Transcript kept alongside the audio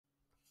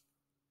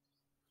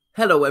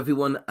Hello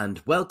everyone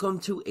and welcome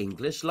to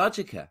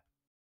EnglishLogica.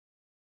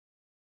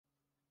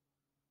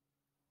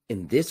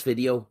 In this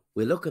video,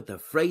 we'll look at the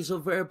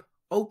phrasal verb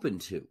open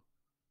to.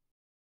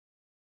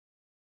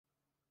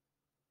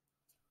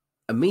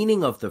 A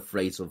meaning of the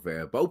phrasal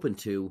verb open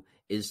to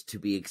is to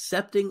be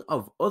accepting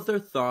of other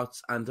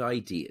thoughts and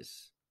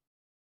ideas.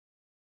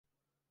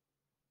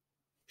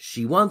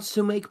 She wants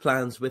to make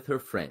plans with her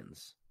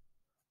friends.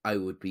 I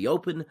would be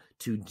open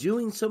to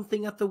doing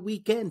something at the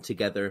weekend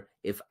together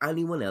if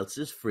anyone else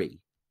is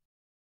free.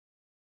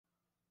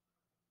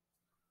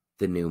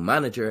 The new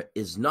manager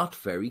is not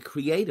very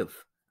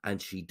creative,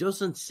 and she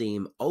doesn't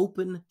seem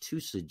open to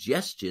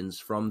suggestions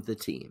from the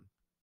team.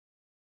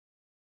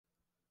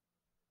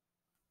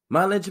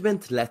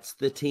 Management lets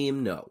the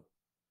team know.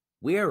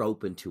 We're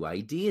open to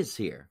ideas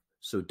here,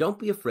 so don't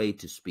be afraid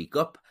to speak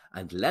up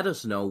and let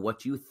us know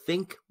what you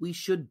think we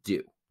should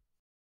do.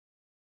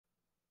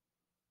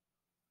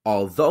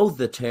 Although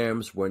the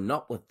terms were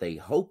not what they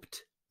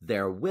hoped,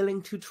 they're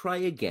willing to try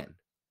again.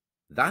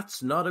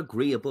 That's not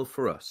agreeable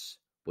for us,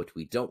 but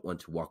we don't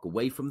want to walk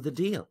away from the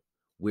deal.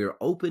 We're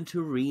open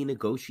to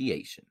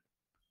renegotiation.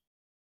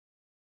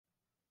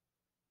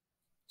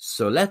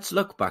 So let's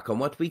look back on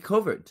what we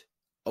covered.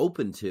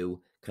 Open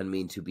to can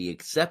mean to be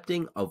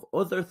accepting of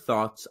other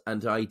thoughts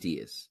and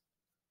ideas.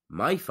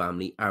 My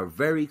family are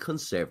very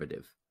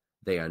conservative.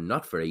 They are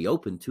not very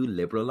open to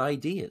liberal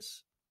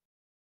ideas.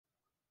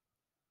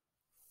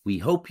 We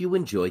hope you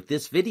enjoyed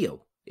this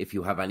video. If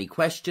you have any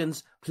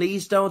questions,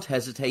 please don't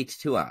hesitate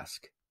to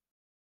ask.